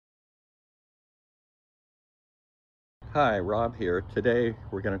Hi, Rob here. Today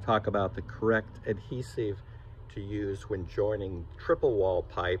we're going to talk about the correct adhesive to use when joining triple wall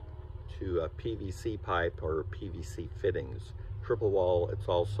pipe to a PVC pipe or PVC fittings. Triple wall, it's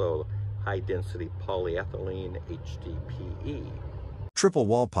also high density polyethylene, HDPE. Triple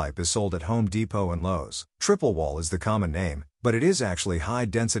wall pipe is sold at Home Depot and Lowe's. Triple wall is the common name, but it is actually high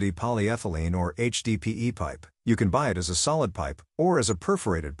density polyethylene or HDPE pipe. You can buy it as a solid pipe or as a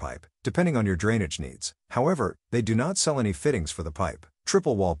perforated pipe, depending on your drainage needs. However, they do not sell any fittings for the pipe.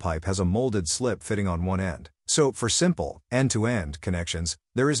 Triple wall pipe has a molded slip fitting on one end. So for simple, end-to-end connections,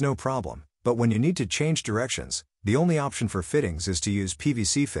 there is no problem. But when you need to change directions, the only option for fittings is to use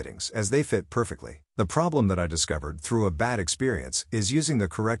PVC fittings as they fit perfectly. The problem that I discovered through a bad experience is using the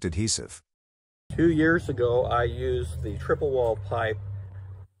correct adhesive. 2 years ago, I used the triple wall pipe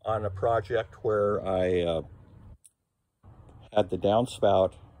on a project where I had the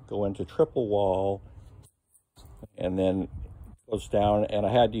downspout go into triple wall and then goes down, and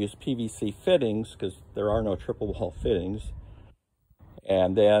I had to use PVC fittings because there are no triple wall fittings.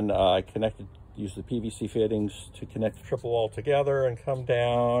 And then I used the PVC fittings to connect the triple wall together and come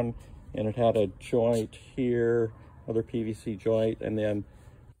down, and it had a joint here, another PVC joint, and then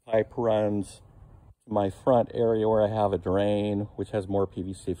pipe runs to my front area where I have a drain, which has more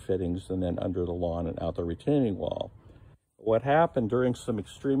PVC fittings, and then under the lawn and out the retaining wall. What happened during some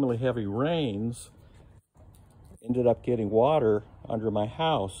extremely heavy rains, ended up getting water under my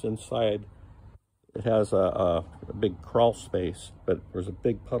house inside. It has a big crawl space, but there's a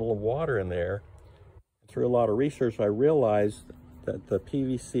big puddle of water in there. Through a lot of research, I realized that the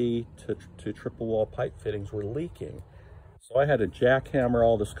PVC to triple wall pipe fittings were leaking. So I had to jackhammer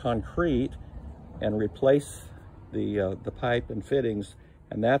all this concrete and replace the pipe and fittings,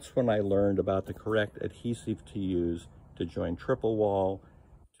 and that's when I learned about the correct adhesive to use to join triple wall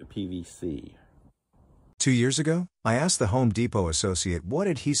to PVC. 2 years ago, I asked the Home Depot associate what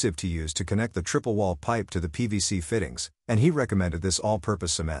adhesive to use to connect the triple wall pipe to the PVC fittings, and he recommended this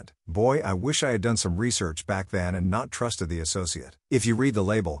all-purpose cement. Boy, I wish I had done some research back then and not trusted the associate. If you read the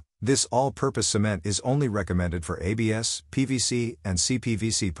label, this all-purpose cement is only recommended for ABS, PVC, and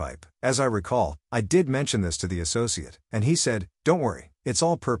CPVC pipe. As I recall, I did mention this to the associate, and he said, "Don't worry, it's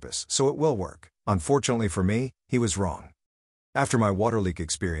all-purpose, so it will work." Unfortunately for me, he was wrong. After my water leak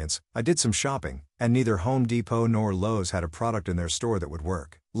experience, I did some shopping, and neither Home Depot nor Lowe's had a product in their store that would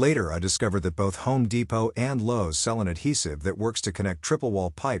work. Later, I discovered that both Home Depot and Lowe's sell an adhesive that works to connect triple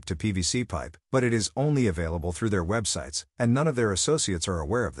wall pipe to PVC pipe, but it is only available through their websites, and none of their associates are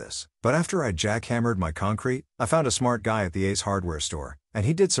aware of this. But after I jackhammered my concrete, I found a smart guy at the Ace hardware store, and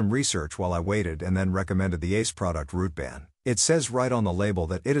he did some research while I waited and then recommended the Ace product Root Band. It says right on the label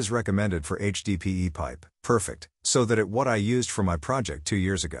that it is recommended for HDPE pipe. Perfect. So that it what I used for my project 2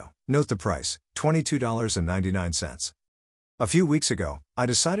 years ago. Note the price, $22.99. A few weeks ago, I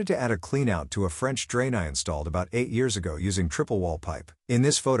decided to add a cleanout to a French drain I installed about 8 years ago using triple wall pipe. In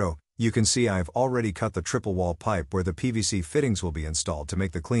this photo, you can see I have already cut the triple wall pipe where the PVC fittings will be installed to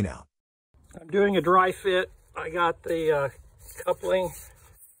make the cleanout. I'm doing a dry fit. I got the coupling,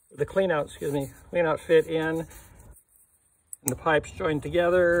 the cleanout fit in, and the pipes joined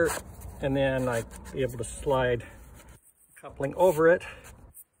together, and then I'd be able to slide coupling over it.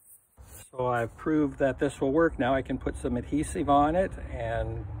 So I've proved that this will work. Now I can put some adhesive on it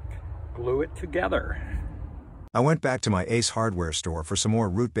and glue it together. I went back to my Ace hardware store for some more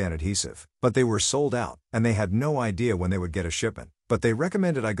Root Band adhesive, but they were sold out, and they had no idea when they would get a shipment. But they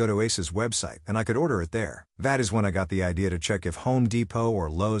recommended I go to Ace's website and I could order it there. That is when I got the idea to check if Home Depot or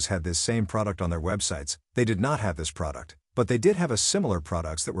Lowe's had this same product on their websites. They did not have this product, but they did have a similar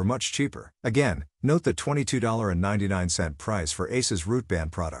products that were much cheaper. Again, note the $22.99 price for Ace's Root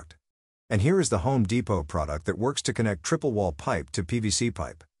Band product. And here is the Home Depot product that works to connect triple wall pipe to PVC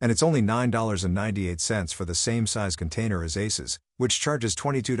pipe, and it's only $9.98 for the same size container as Ace's, which charges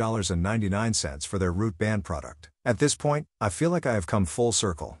 $22.99 for their Root Band product. At this point, I feel like I have come full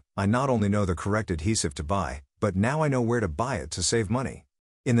circle. I not only know the correct adhesive to buy, but now I know where to buy it to save money.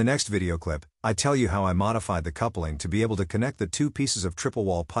 In the next video clip, I tell you how I modified the coupling to be able to connect the two pieces of triple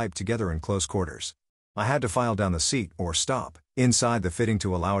wall pipe together in close quarters. I had to file down the seat, or stop, inside the fitting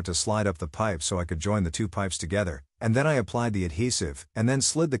to allow it to slide up the pipe so I could join the two pipes together, and then I applied the adhesive, and then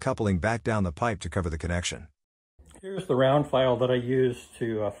slid the coupling back down the pipe to cover the connection. Here's the round file that I used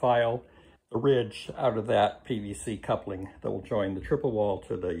to file the ridge out of that PVC coupling that will join the triple wall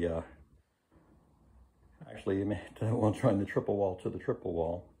to the, that will join the triple wall to the triple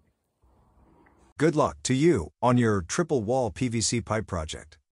wall. Good luck to you on your triple wall PVC pipe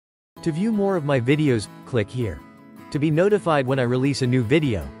project. To view more of my videos, click here. To be notified when I release a new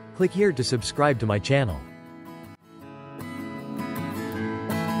video, click here to subscribe to my channel.